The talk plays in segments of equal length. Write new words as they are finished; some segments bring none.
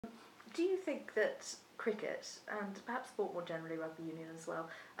Do you think that cricket, and perhaps sport more generally, rugby union as well,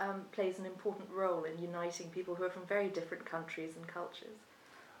 plays an important role in uniting people who are from very different countries and cultures?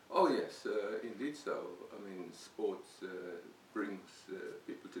 Oh yes, indeed so. I mean, sports brings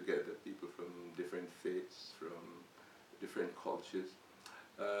people together, people from different faiths, from different cultures,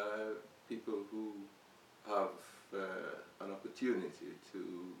 uh, people who have an opportunity to,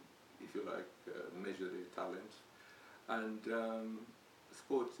 if you like, measure their talents. And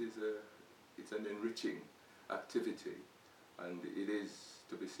sports is it's an enriching activity, and it is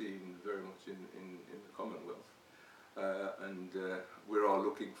to be seen very much in the Commonwealth. And we're all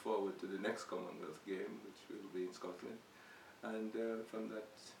looking forward to the next Commonwealth game, which will be in Scotland. And from that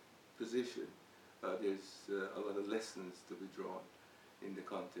position, there's a lot of lessons to be drawn in the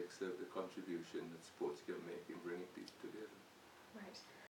context of the contribution that sports can make in bringing people together. Right.